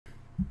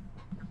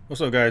What's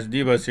up, guys?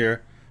 D-Bus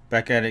here,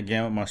 back at it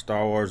again with my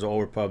Star Wars The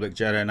Old Republic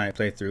Jedi Knight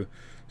playthrough.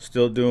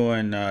 Still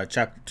doing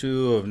Chapter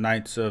 2 of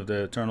Knights of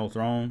the Eternal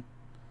Throne.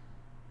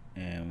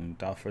 And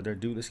without further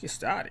ado, let's get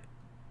started.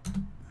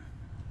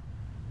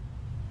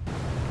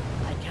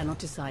 I cannot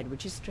decide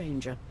which is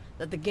stranger,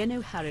 that the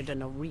Geno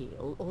Harridan are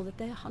real, or that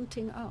they're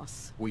hunting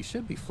us. We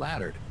should be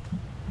flattered.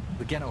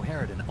 The Geno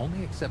Harridan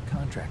only accept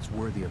contracts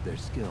worthy of their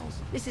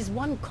skills. This is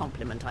one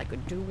compliment I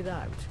could do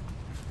without.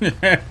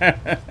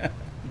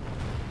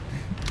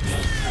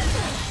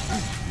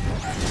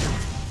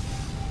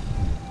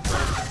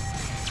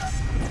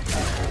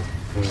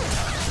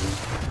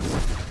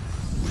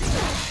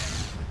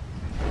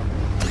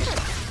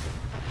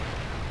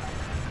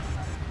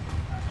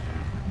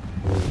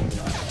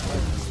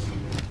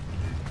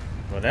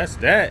 Well, that's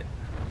that.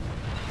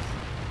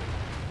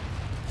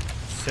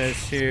 Says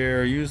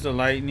here, use the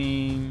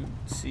lightning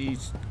siege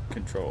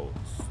controls.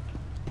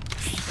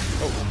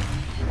 Oh.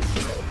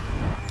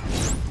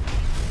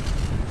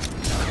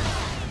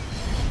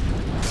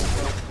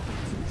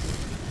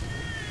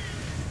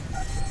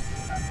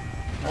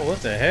 Oh,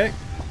 what the heck?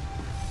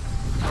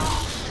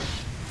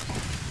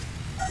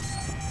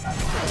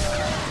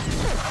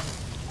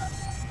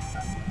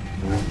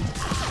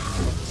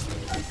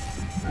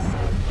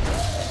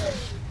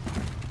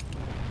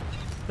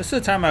 This is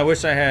the time I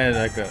wish I had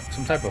like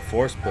some type of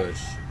force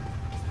push.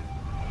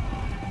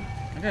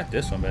 I got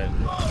this one, man.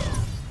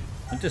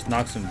 It just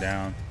knocks him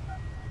down.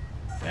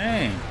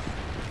 Dang.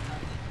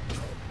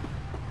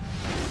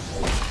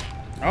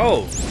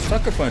 Oh,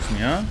 sucker punch me,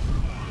 huh?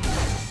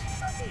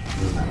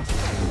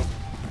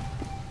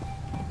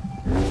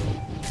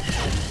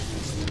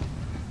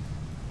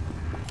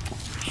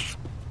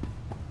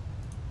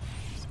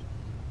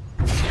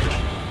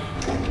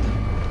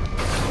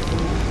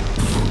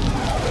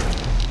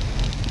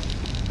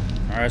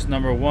 Alright, that's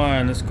number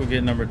 1. Let's go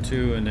get number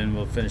 2, and then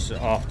we'll finish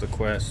off the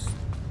quest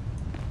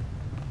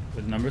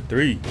with number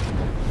 3.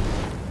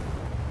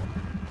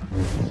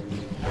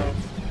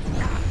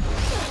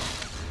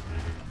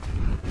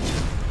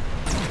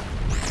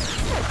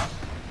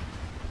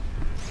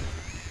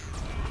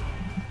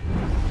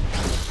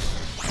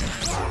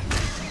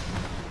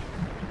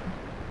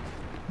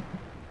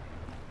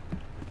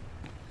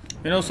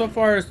 You know, so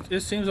far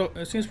it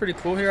seems pretty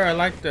cool here. I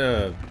like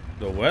the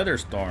weather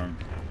storm.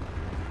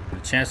 The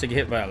chance to get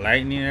hit by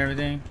lightning and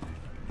everything.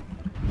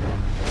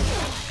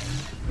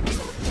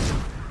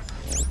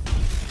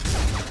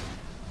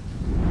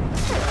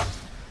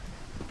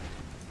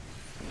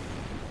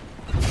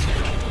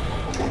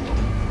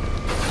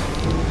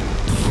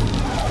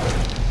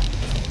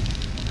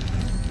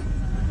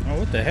 Oh,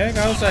 what the heck?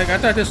 I was like, I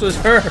thought this was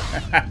her.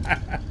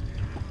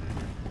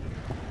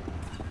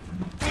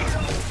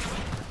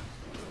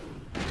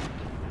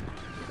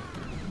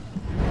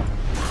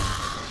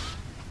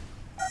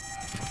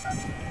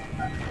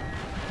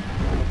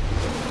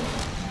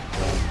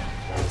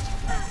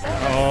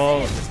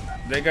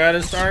 They got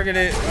us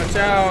targeted. Watch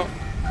out.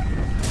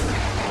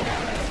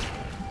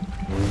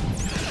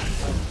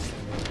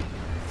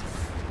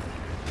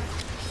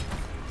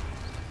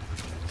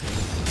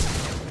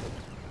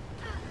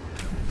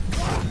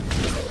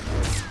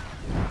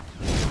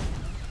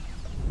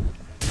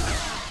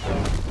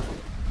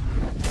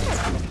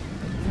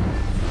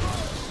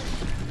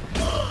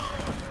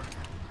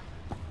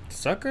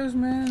 Suckers,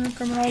 man. They're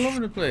coming all over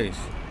the place.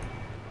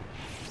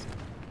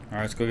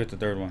 Alright, let's go get the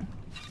third one.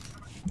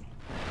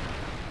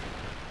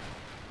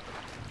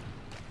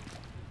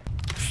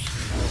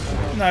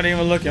 I'm not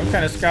even looking. What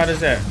kind of scout is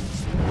that?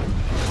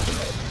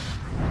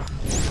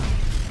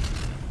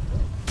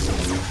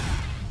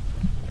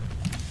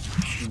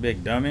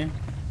 Big dummy.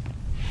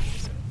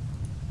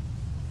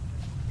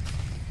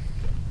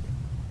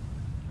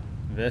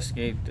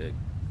 Investigate the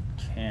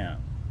camp.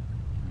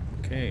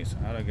 Okay, so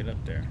how do I get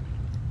up there?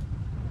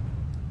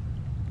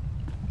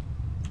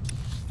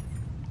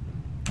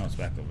 Oh, it's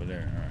back over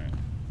there. Alright.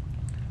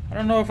 I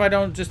don't know if I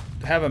don't just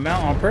have a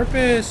mount on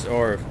purpose,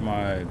 or if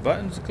my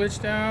buttons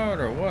glitched out,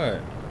 or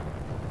what.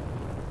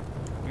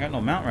 I got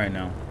no mount right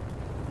now.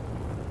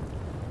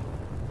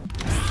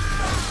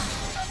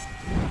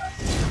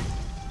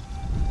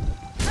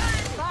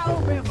 Bow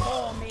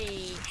before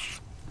me.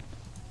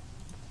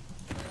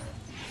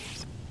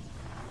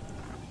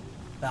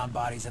 Found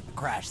bodies at the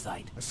crash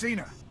site. I've seen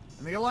her.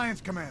 And the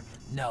Alliance commander.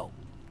 No,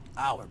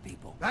 our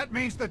people. That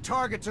means the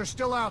targets are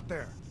still out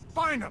there.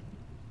 Find them!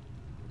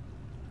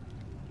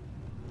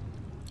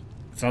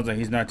 Sounds like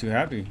he's not too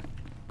happy.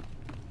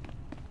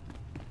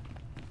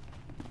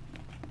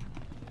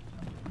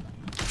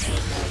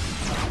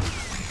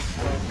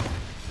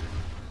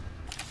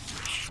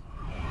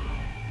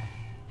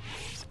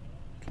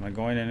 Am I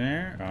going in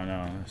there? Oh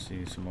no, I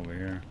see some over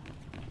here.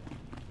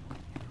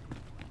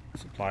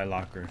 Supply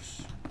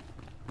lockers.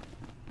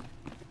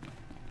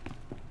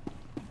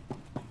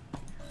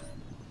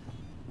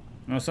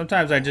 No,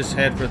 sometimes I just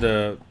head for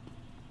the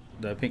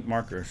pink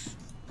markers.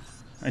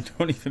 I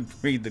don't even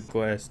read the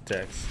quest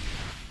text.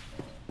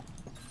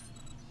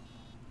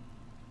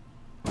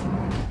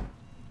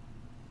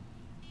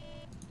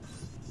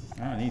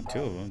 I don't need 2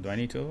 of them. Do I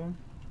need 2 of them?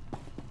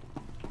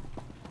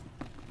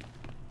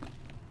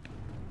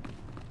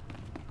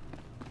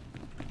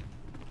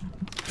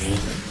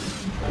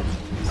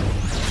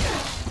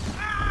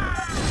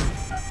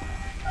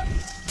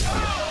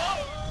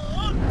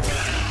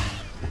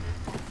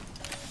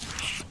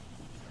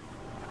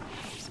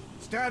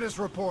 Status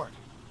report.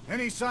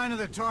 Any sign of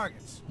the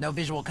targets? No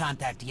visual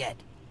contact yet.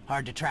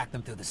 Hard to track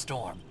them through the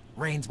storm.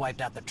 Rain's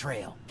wiped out the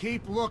trail.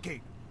 Keep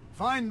looking.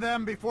 Find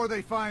them before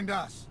they find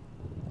us.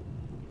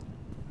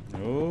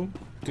 Oh,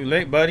 too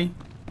late, buddy.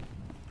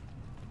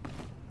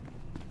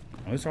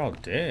 Oh, these are all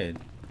dead.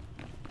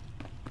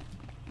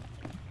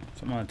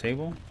 Something on the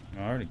table?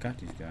 I already got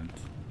these guns.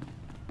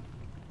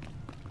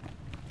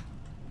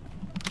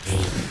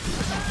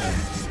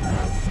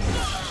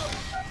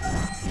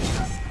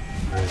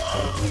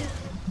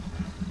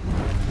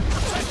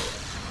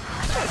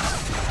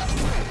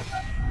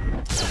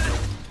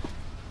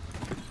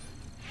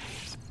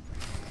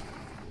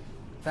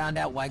 Found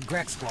out why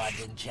Greg's squad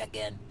didn't check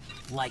in.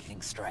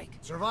 Lightning strike.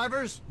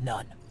 Survivors?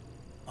 None.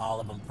 All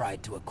of them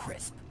fried to a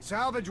crisp.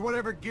 Salvage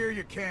whatever gear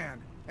you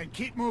can, and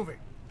keep moving.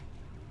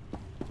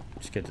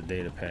 Just get the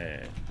data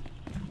pad.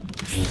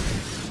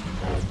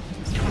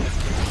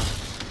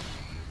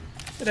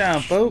 Sit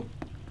down, folk.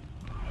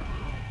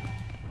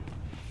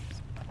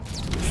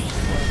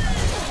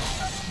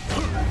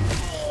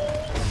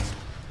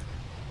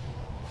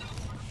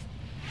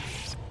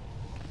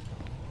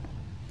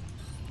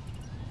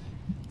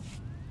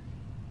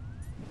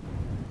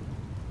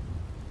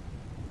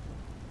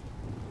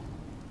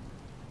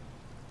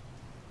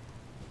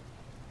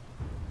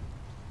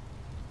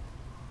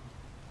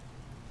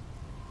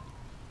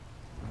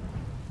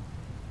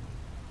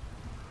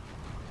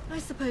 I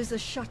suppose a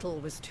shuttle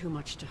was too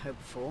much to hope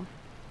for.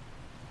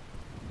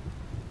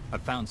 I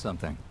found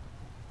something.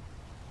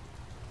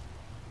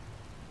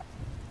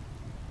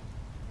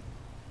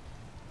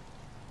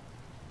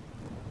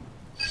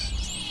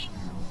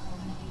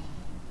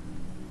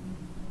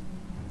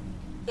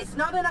 It's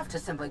not enough to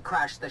simply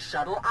crash the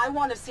shuttle. I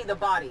want to see the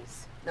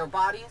bodies. No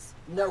bodies,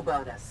 no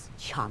bonus.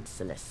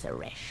 Chancellor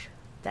Suresh,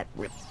 that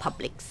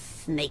Republic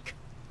snake.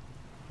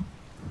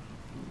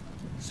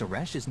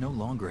 Suresh is no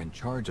longer in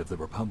charge of the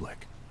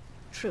Republic.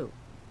 True,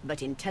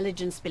 but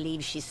intelligence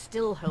believes she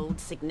still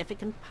holds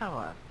significant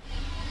power.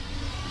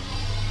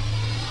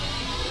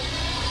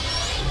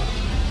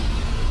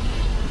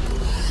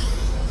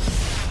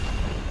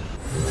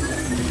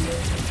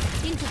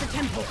 Into the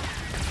temple!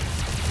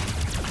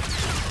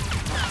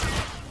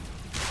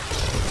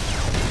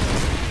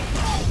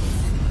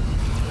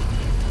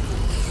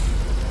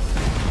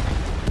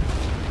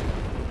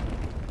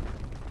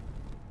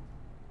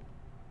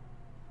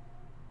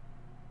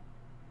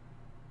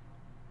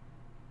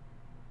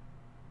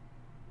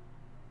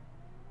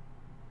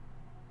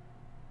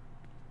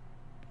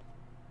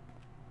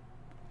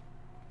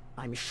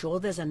 I'm sure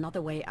there's another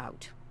way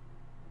out.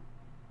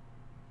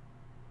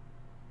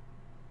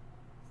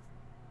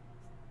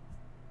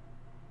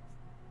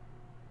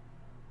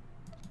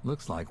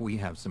 Looks like we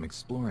have some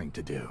exploring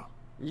to do.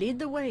 Lead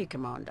the way,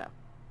 Commander.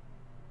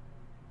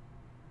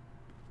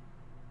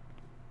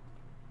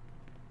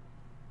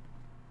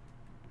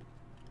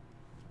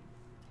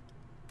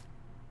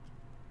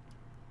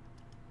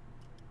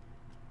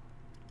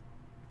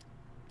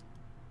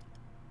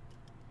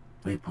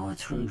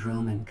 Reports from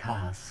Drome and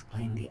Cass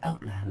claim the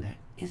Outlander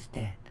is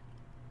dead.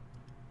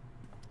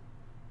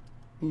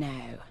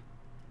 No.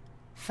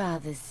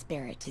 Father's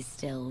spirit is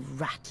still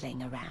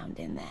rattling around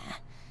in there.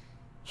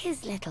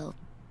 His little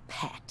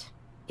pet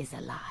is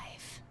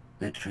alive.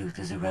 The truth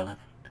is irrelevant.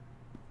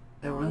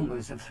 The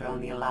rumors have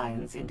thrown the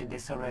Alliance into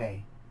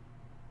disarray.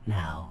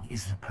 Now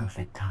is the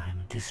perfect time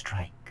to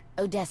strike.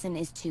 Odessen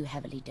is too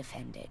heavily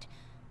defended.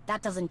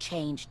 That doesn't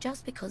change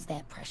just because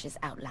their precious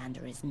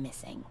Outlander is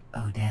missing.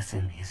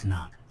 Odessen is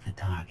not the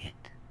target.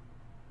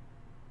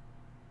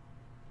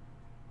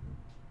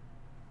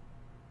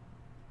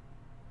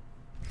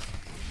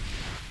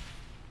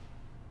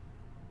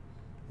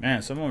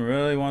 Man, someone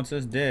really wants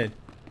us dead.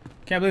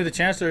 Can't believe the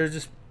Chancellor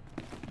just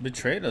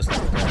betrayed us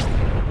like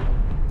that.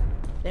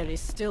 There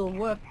is still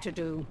work to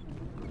do.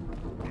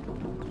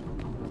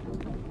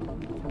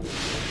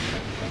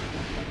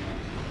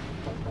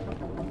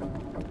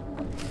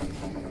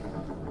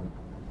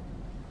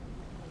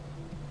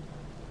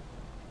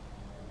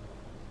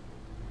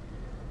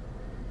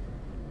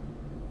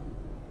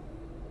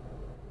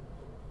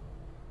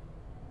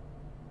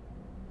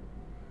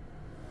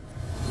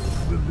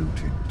 The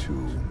looted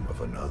tomb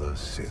of another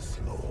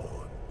Sith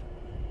Lord.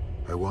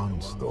 I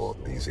once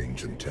thought these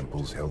ancient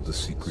temples held the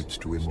secrets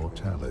to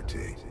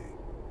immortality.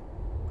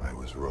 I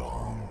was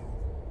wrong.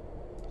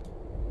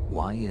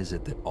 Why is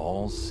it that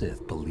all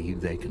Sith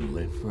believe they can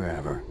live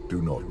forever?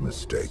 Do not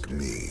mistake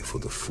me for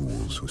the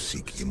fools who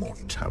seek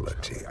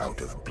immortality out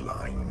of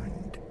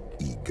blind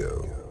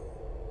ego.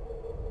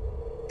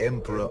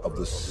 Emperor of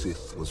the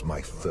Sith was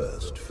my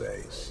first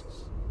face,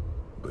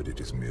 but it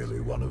is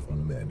merely one of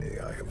many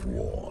I have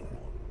worn.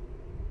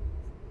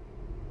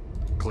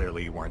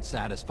 Clearly you weren't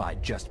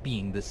satisfied just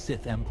being the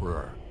Sith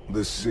Emperor.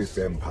 The Sith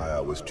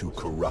Empire was too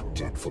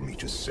corrupted for me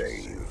to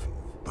save.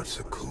 But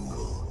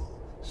Zakul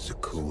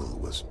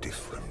was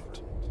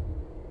different.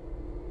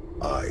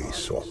 I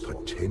saw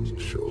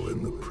potential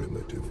in the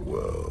primitive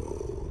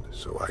world,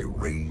 so I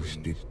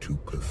raised it to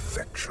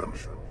perfection.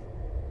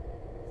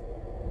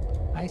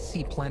 I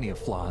see plenty of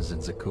flaws in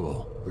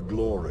Zakul. The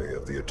glory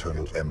of the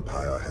Eternal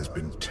Empire has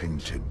been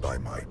tainted by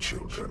my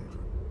children,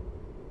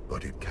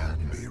 but it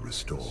can be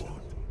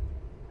restored.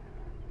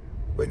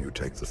 When you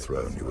take the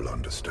throne, you will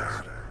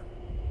understand.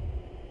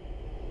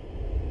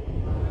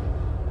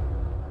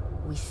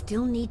 We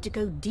still need to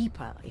go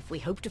deeper if we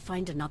hope to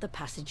find another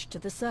passage to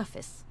the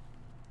surface.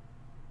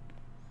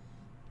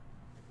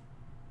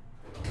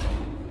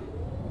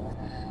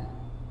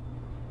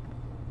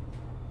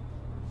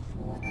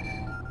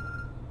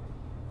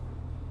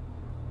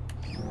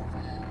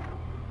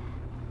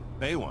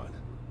 Baywan,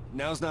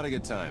 now's not a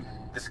good time.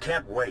 This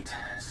can't wait.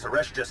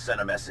 Suresh just sent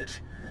a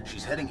message.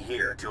 She's heading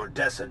here, to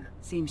Odessen.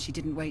 Seems she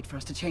didn't wait for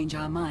us to change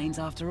our minds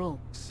after all.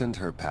 Send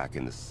her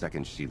packing the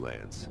second she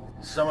lands.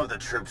 Some of the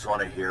troops want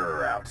to hear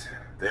her out.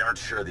 They aren't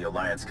sure the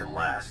Alliance can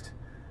last.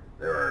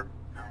 There are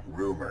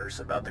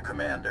rumors about the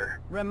commander.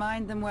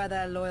 Remind them where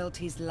their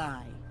loyalties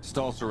lie.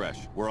 Stall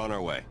Suresh, we're on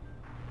our way.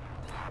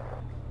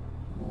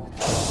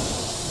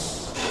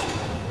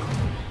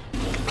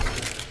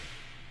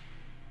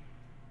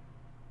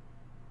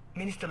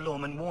 Minister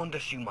Lorman warned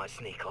us you might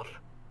sneak off.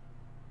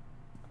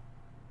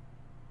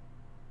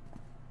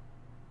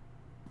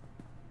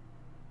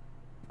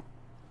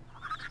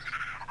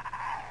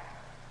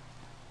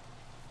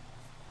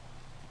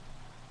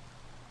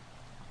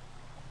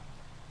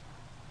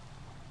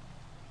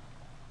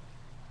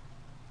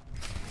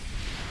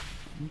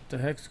 What the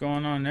heck's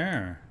going on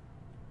there?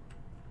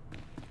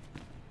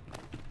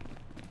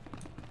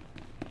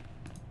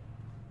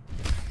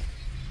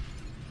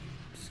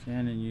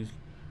 Scan and use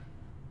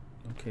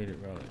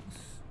located relics.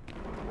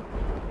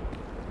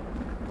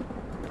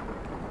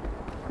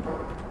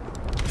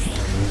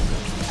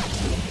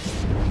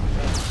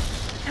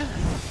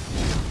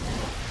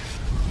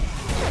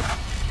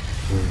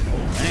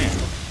 Oh man.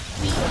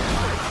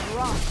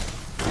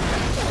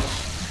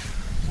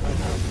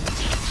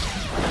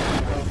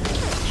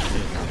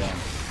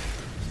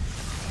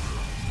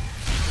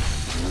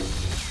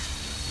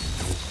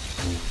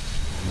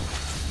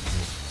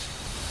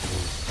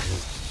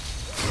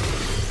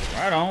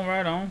 Right on,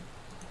 right on.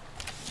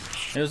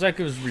 It was like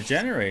it was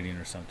regenerating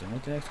or something.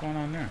 What the heck's going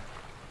on there?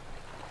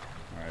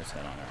 Alright, let's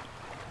head on out.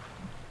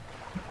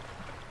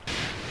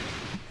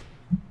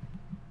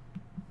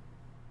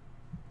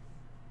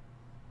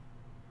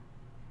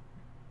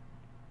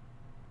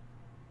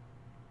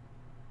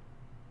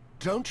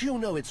 Don't you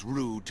know it's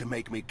rude to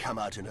make me come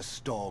out in a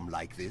storm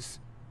like this?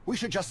 We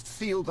should just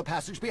seal the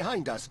passage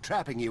behind us,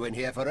 trapping you in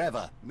here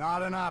forever.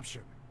 Not an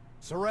option.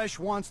 Suresh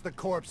wants the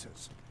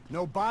corpses.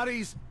 No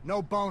bodies,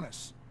 no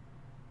bonus.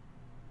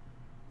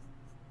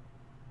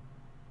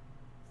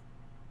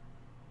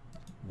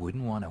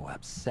 Wouldn't want to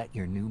upset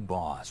your new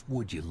boss,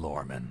 would you,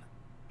 Lorman?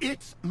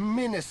 It's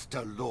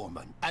Minister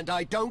Lorman, and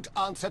I don't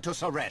answer to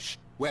Suresh.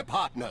 We're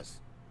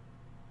partners.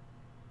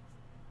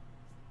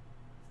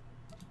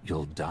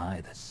 You'll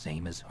die the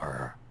same as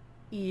her.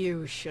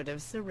 You should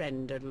have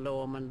surrendered,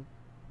 Lorman.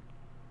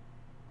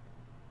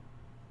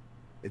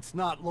 It's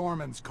not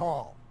Lorman's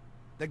call.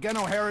 The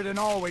Genoharidon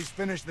always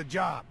finish the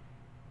job.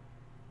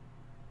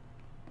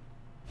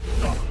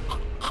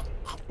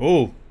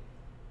 Oh.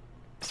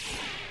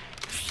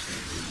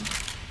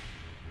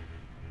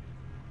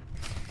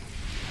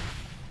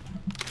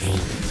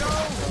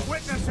 No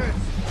witnesses!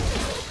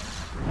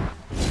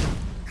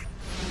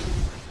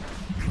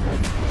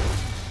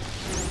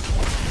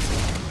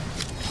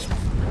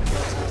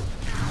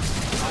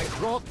 I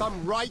brought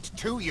them right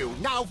to you.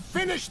 Now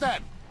finish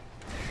them!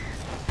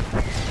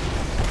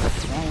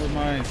 What's wrong with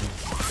my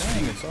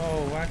thing? It's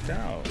all whacked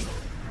out.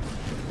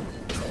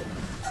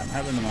 I'm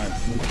having my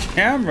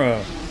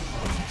camera.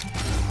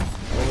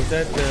 Or was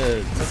that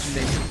the touching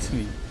they did to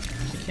me?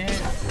 You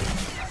can't.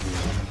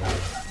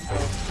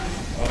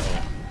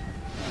 Uh-oh.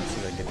 Let's see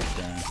if I get this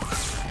done.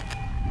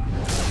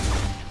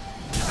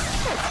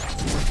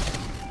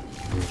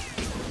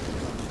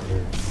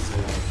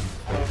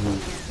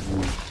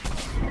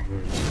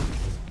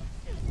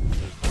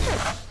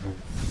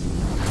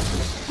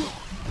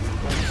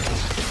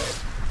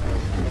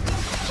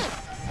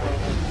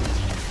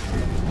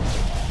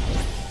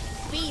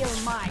 Feel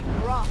my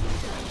wrath.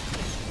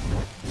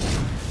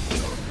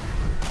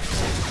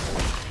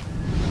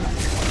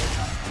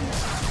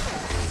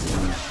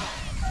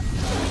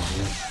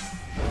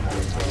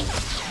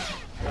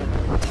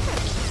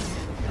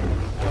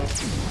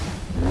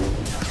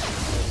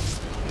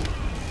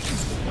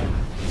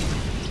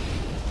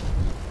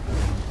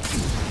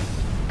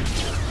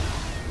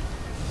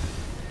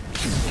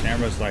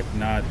 Camera's like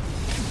not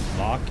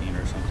locking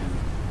or something.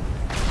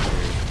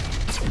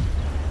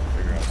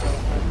 Figure out something.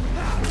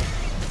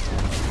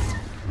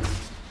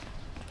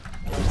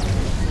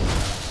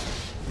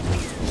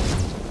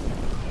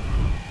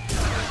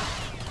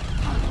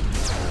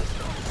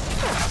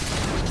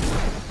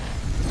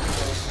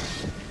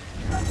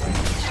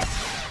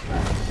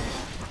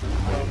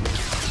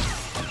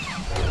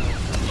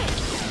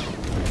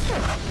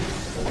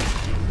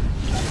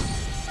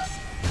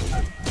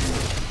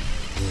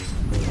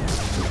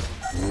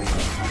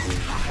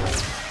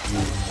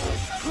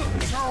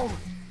 So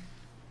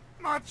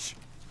much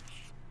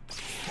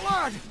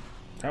blood.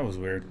 That was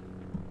weird.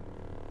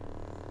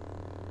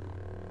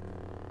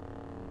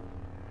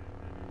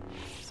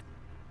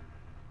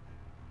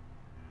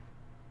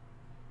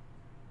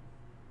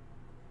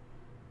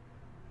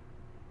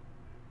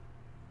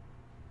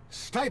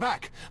 Stay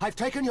back! I've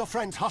taken your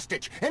friends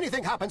hostage.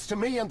 Anything happens to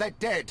me and they're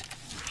dead.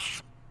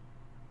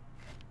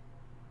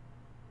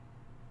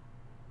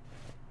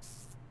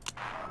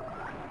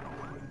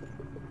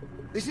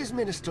 This is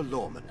Minister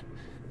Lawman.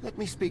 Let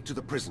me speak to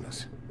the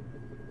prisoners.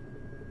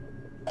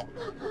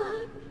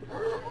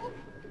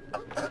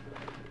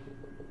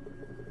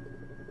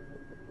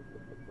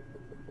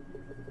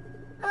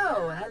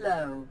 Oh,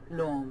 hello,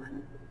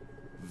 Lawman.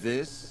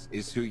 This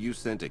is who you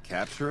sent to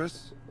capture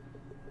us?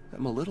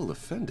 I'm a little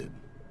offended.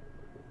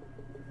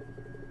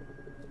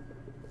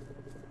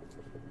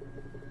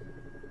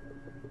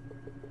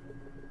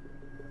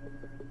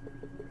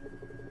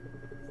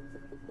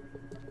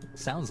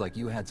 Sounds like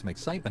you had some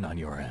excitement on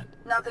your end.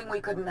 Nothing we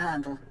couldn't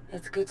handle.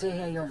 It's good to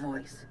hear your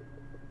voice.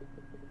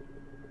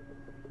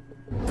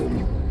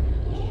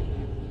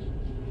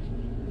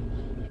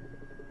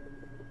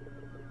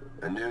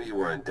 I knew you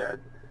weren't dead.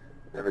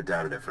 Never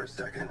doubted it for a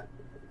second.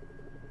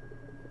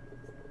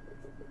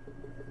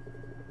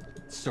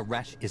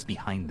 Suresh is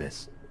behind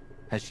this.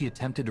 Has she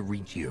attempted to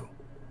reach you?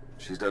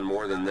 She's done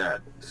more than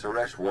that.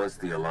 Suresh wants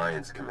the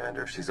Alliance,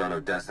 Commander. She's on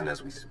Odessan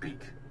as we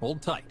speak.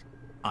 Hold tight.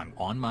 I'm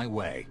on my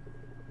way.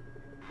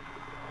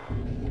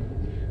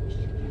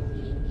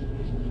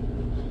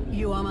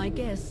 You are my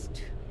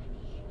guest.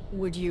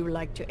 Would you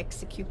like to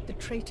execute the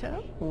traitor,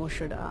 or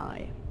should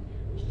I?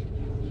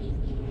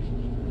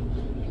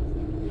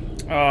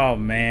 Oh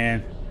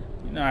man,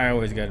 you know I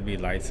always gotta be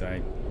light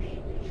side.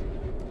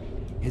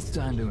 It's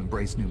time to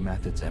embrace new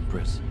methods,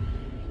 Empress.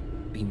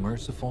 Be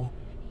merciful,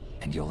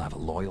 and you'll have a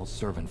loyal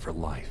servant for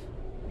life.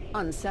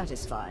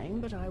 Unsatisfying,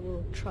 but I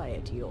will try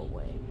it your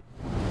way.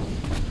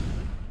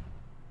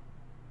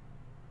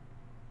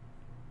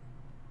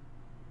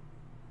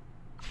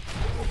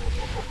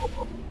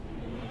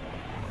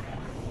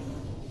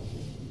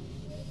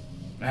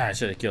 Ah, I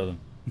should have killed him.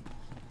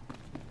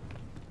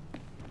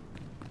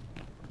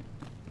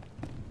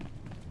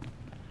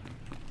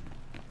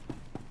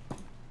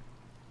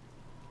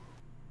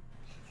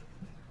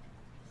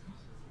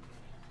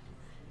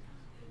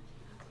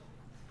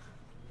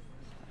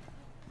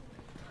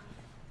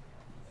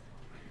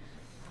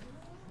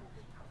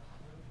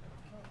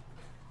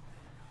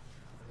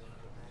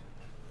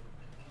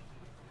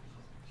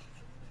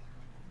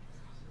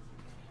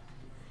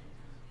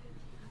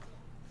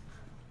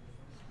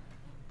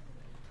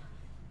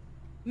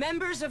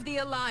 Members of the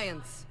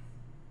Alliance,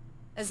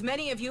 as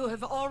many of you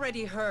have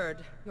already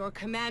heard, your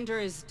commander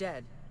is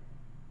dead.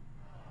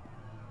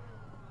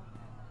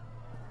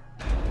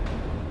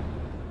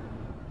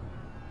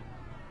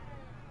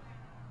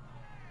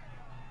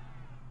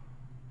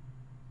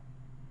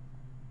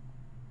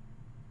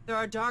 There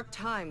are dark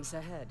times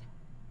ahead,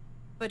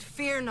 but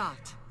fear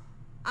not.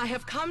 I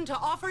have come to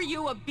offer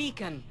you a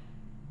beacon.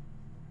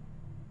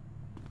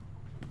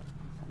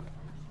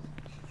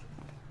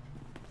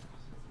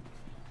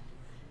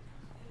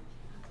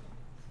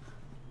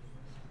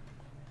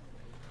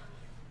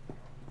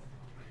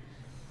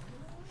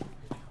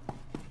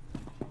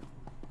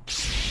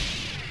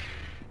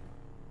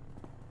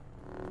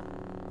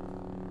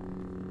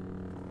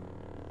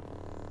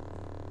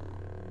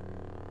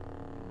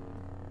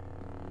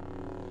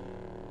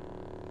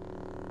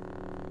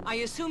 I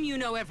assume you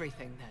know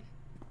everything, then.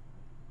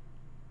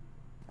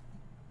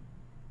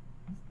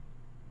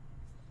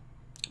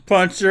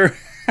 Puncher.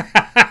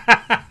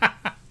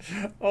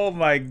 Oh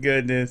my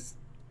goodness.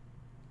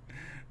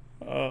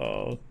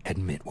 Oh.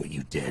 Admit what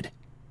you did.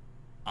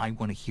 I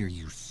want to hear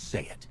you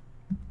say it.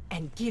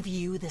 And give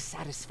you the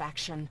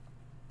satisfaction.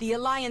 The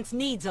Alliance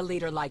needs a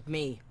leader like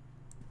me.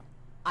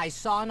 I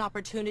saw an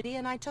opportunity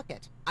and I took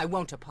it. I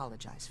won't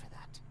apologize for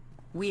that.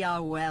 We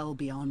are well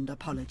beyond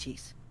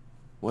apologies.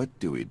 What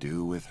do we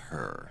do with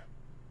her?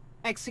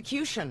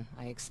 Execution,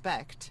 I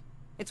expect.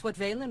 It's what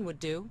Valen would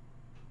do.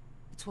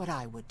 It's what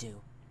I would do.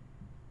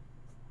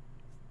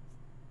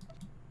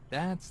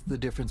 That's the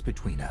difference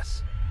between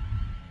us.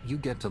 You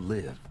get to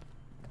live,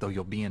 though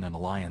you'll be in an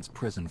Alliance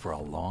prison for a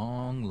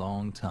long,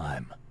 long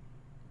time.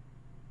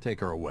 Take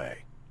her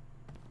away.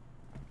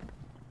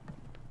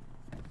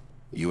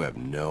 You have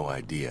no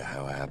idea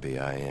how happy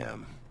I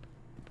am.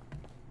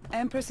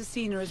 Empress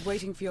Asina is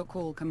waiting for your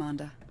call,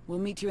 Commander. We'll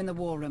meet you in the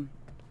war room.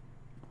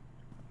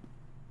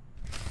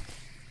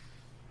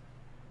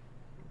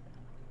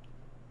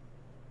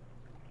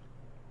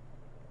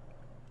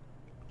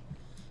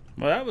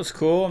 Well, that was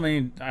cool. I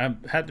mean, I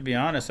had to be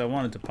honest. I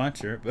wanted to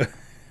punch her, but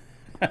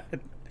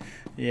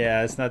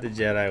yeah, it's not the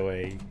Jedi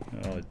way.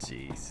 Oh,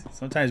 jeez.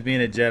 Sometimes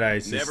being a Jedi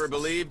is just... Never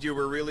believed you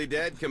were really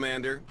dead,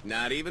 Commander.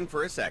 Not even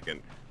for a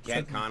second.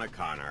 Can't con a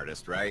con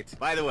artist, right?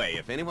 By the way,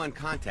 if anyone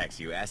contacts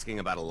you asking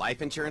about a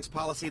life insurance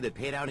policy that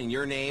paid out in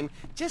your name,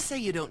 just say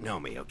you don't know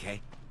me,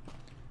 okay?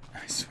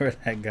 I swear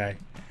that guy.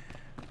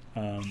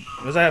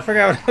 I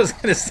forgot what I was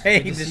gonna say.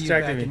 Good He to see you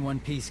distracted back me. in one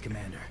piece,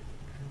 Commander.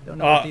 Don't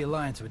know what the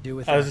Alliance would do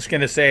with I was just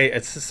gonna say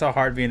it's just so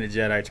hard being a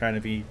Jedi, trying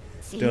to be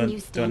Seeing you doing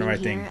standing the right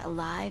here, thing.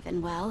 alive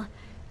and well,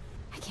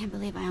 I can't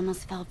believe I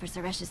almost fell for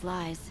Suresh's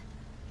lies.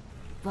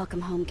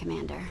 Welcome home,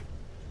 Commander.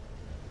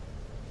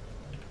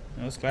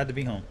 I was glad to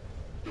be home.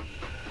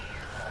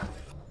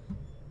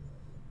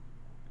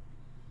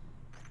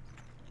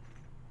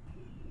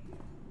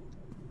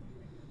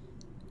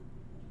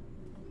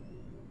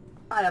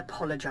 I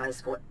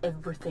apologize for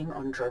everything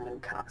on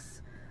Droman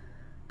Cass,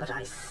 but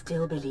I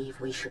still believe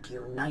we should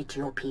unite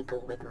your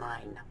people with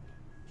mine.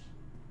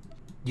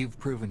 You've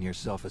proven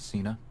yourself,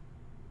 Asina.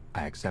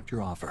 I accept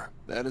your offer.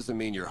 That doesn't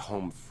mean you're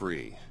home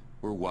free.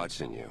 We're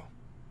watching you.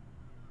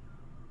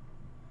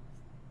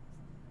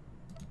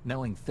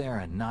 Knowing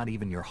Theron, not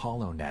even your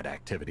HoloNet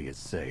activity is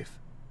safe.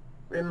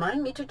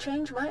 Remind me to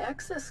change my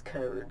access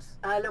codes.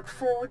 I look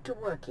forward to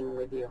working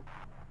with you.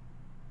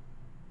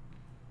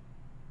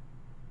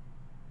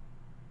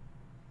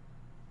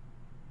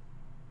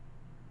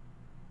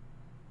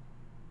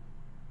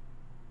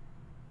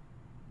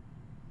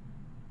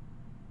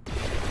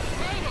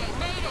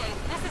 Mayday!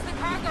 This is the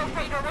cargo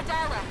freighter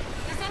Radala.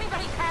 Does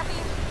anybody copy?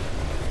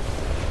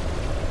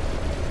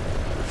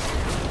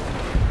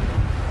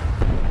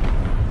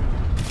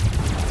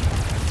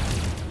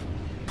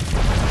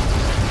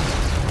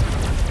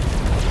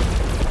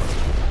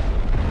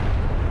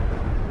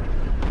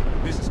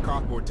 This is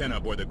Cockboard 10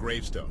 aboard the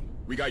Gravestone.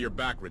 We got your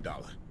back,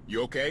 Radala.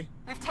 You okay?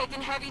 I've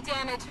taken heavy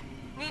damage.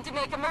 Need to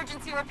make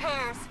emergency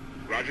repairs.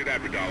 Roger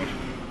that, Radala.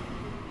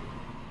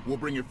 We'll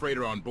bring your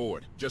freighter on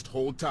board. Just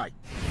hold tight.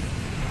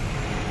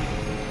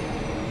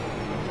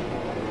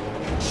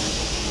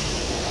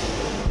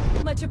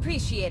 Much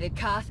appreciated,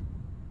 Koth.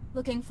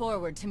 Looking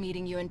forward to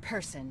meeting you in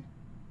person.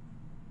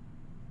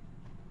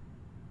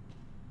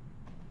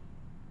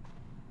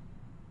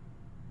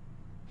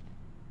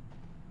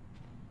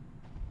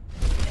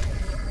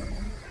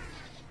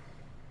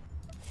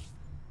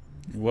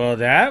 Well,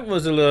 that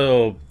was a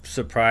little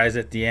surprise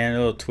at the end, a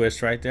little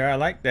twist right there. I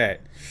like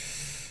that.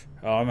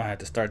 Oh, I'm gonna have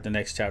to start the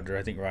next chapter,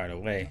 I think, right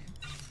away.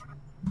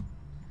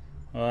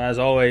 Well, as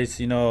always,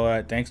 you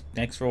know,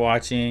 thanks for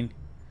watching.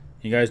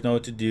 You guys know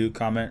what to do.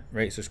 Comment,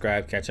 rate,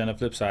 subscribe. Catch you on the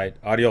flip side.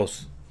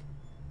 Adios.